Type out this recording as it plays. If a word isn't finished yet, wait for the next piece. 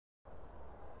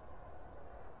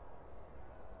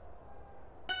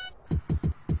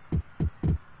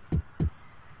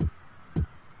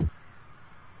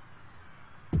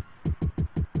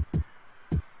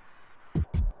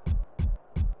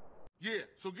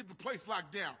so get the place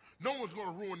locked down. No one's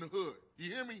gonna ruin the hood.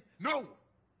 You hear me? No one.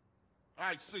 All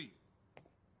right, see.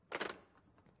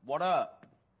 What up?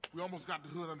 We almost got the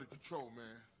hood under control, man.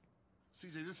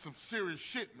 CJ, this is some serious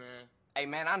shit, man. Hey,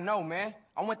 man, I know, man.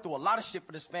 I went through a lot of shit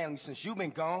for this family since you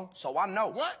been gone, so I know.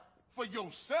 What? For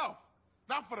yourself,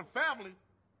 not for the family.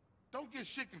 Don't get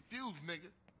shit confused, nigga.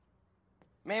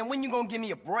 Man, when you gonna give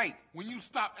me a break? When you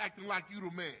stop acting like you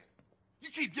the man. You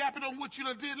keep yapping on what you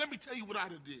done did, let me tell you what I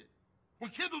done did.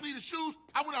 When Kendall needed shoes,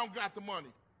 I went out and got the money.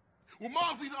 When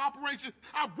Mom's needed an operation,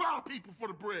 I robbed people for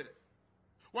the bread.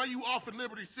 While you off in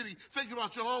Liberty City thinking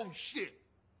about your own shit.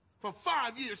 For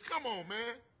 5 years, come on,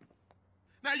 man.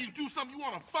 Now you do something you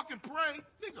wanna fucking pray?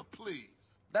 Nigga, please.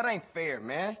 That ain't fair,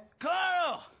 man.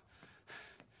 Carl!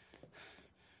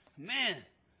 Man,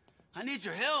 I need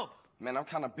your help. Man, I'm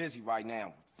kinda busy right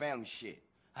now. Family shit.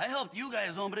 I helped you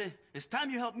guys, hombre. It's time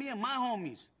you help me and my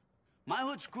homies. My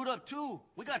hood's screwed up, too.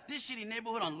 We got this shitty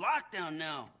neighborhood on lockdown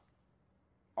now.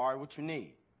 All right, what you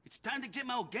need? It's time to get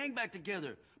my old gang back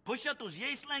together. Push out those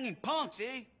yay-slanging punks,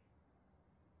 eh?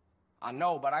 I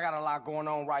know, but I got a lot going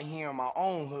on right here in my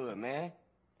own hood, man.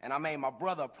 And I made my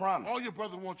brother a promise. All your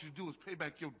brother wants you to do is pay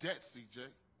back your debt, CJ.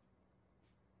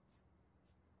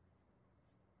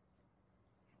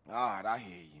 All right, I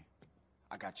hear you.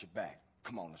 I got your back.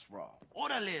 Come on, let's roll.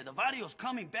 Orale, the Vario's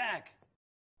coming back.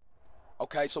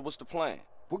 Okay, so what's the plan?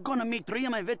 We're gonna meet 3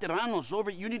 of my veteranos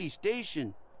over at Unity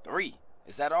Station. 3?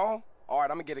 Is that all? All right,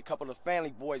 I'm gonna get a couple of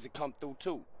family boys to come through,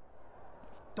 too.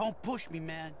 Don't push me,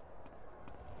 man.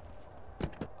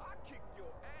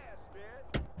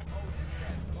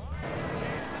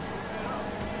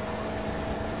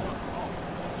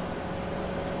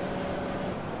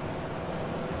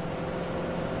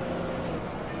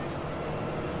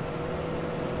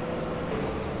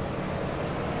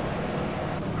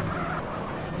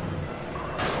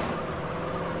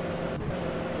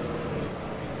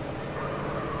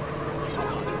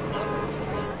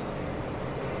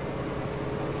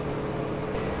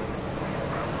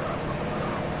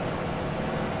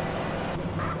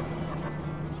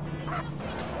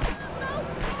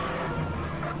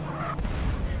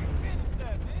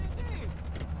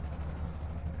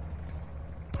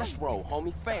 Let's roll,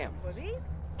 homie. Family.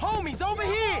 Homies, over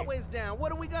here! Always down.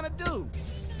 What are we gonna do?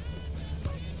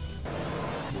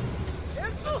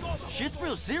 Shit's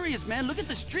real serious, man. Look at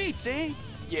the streets, eh?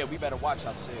 Yeah, we better watch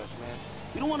ourselves, man.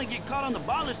 We don't want to get caught on the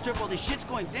ballers trip while this shit's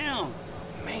going down.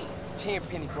 Man,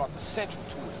 Tenpenny brought the Central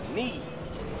to his knees.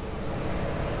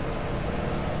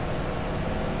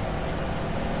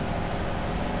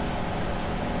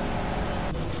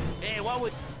 Hey, what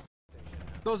was...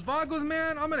 Those vagos,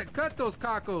 man, I'm gonna cut those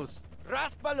cacos.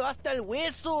 Ráspalo hasta el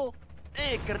hueso.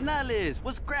 Hey, carnales,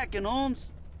 what's cracking,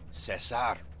 Holmes?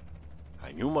 Cesar,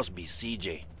 and you must be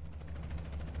CJ.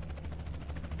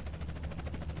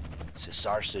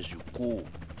 Cesar says you cool,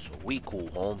 so we cool,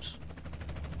 Holmes.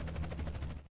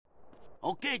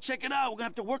 Okay, check it out. We're gonna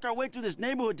have to work our way through this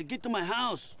neighborhood to get to my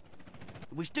house.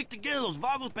 If we stick together, those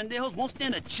vagos pendejos won't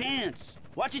stand a chance.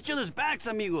 Watch each other's backs,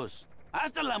 amigos.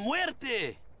 Hasta la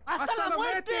muerte! ¡Hasta la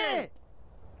muerte!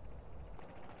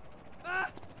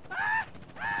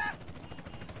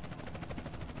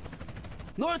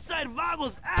 Northside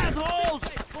vagos, assholes!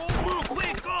 Come on,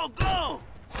 quick, go, go!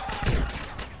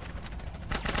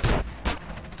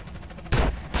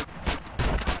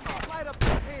 Light up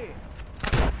your head.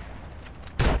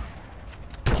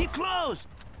 Keep close!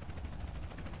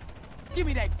 Give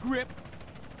me that grip.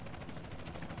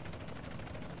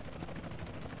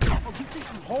 Oh, you think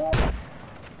you whore?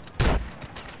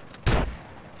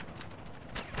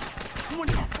 Come on,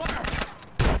 you fucker!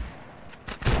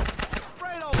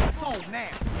 Right over the zone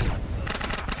now.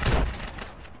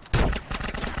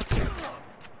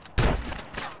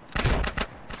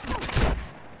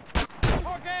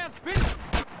 Pork ass bitch!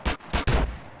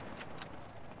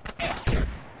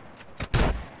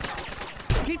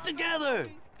 Keep together!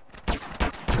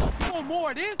 You want more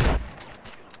of this?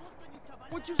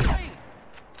 What you saying?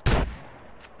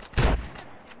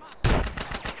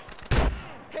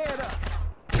 Head up!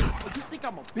 Oh, you think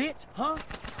I'm a bitch, huh?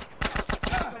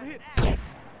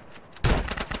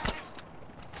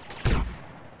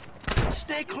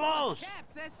 Stay close!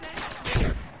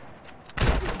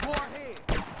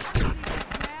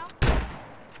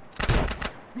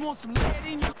 You want some lead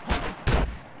in you?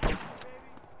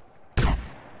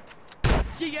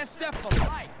 GSF for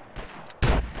life!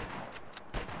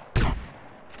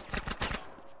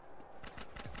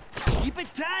 Keep it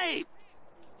tight!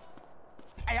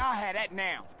 Hey, I'll have that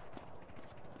now.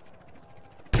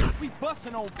 We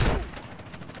bustin' on food.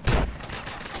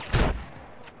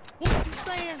 What you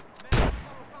saying?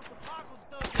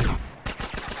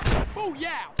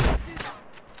 Booyah!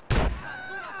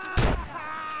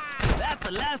 That's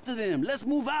the last of them. Let's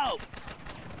move out.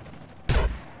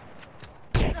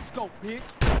 Let's go, bitch.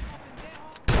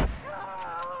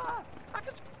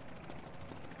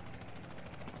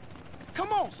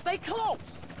 Come on, stay close.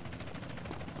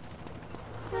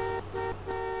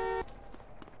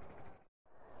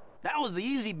 That was the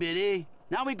easy bit, eh?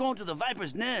 Now we're going to the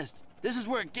Viper's Nest. This is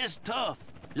where it gets tough.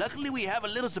 Luckily, we have a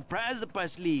little surprise up our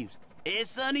sleeves. Eh,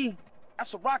 Sonny?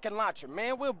 That's a rocket launcher,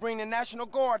 man. We'll bring the National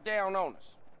Guard down on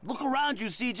us. Look around you,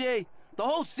 CJ. The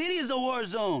whole city is a war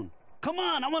zone. Come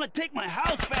on, I want to take my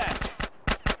house back.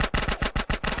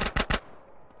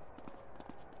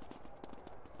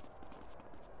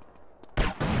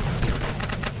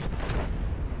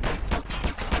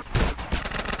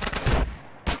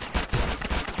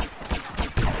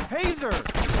 Hazer!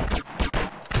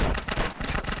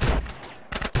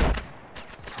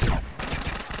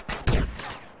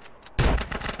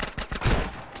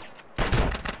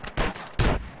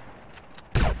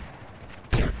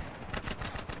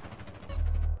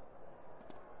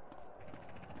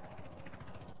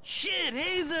 Shit,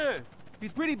 Hazer!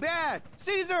 He's pretty bad.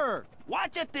 Caesar!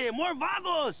 Watch it there, more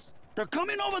vagos! They're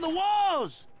coming over the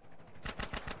walls!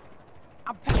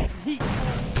 I'm packing heat.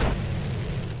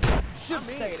 Should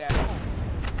stay at home.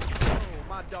 Oh,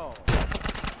 my dog.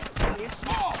 It's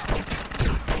small.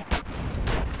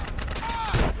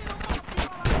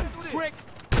 Tricks.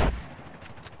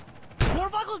 More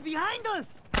vagos behind us!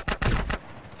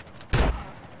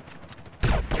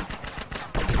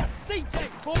 CJ,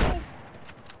 fool.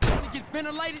 Want to get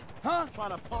ventilated, huh?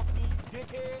 Trying to pump me,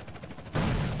 dickhead.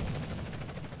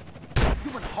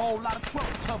 You in a whole lot of trouble,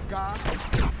 tough guy.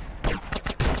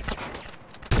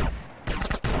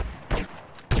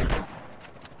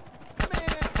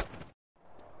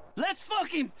 Let's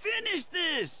fucking finish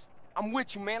this! I'm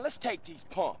with you, man. Let's take these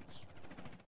punks.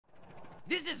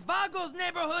 This is Vago's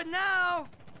neighborhood now!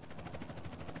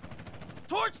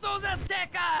 Torch those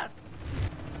Aztecas!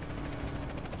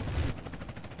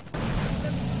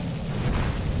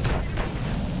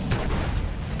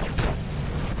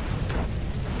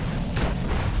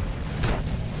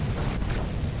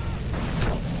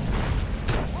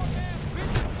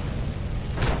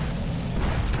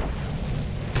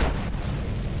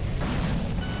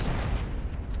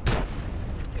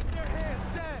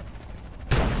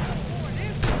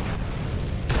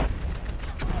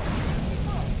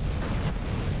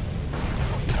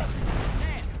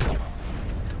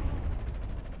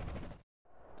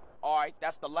 All right,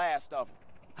 that's the last of them.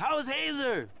 How's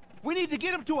Hazer? We need to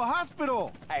get him to a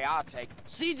hospital! Hey, I'll take it.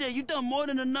 CJ, you done more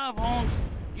than enough, Holmes.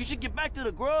 You should get back to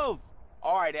the Grove.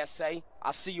 All right, S.A.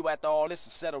 I'll see you after all this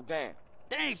is settled down.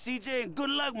 Thanks, CJ, and good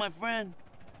luck, my friend.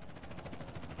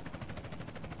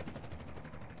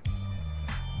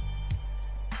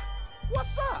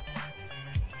 What's up?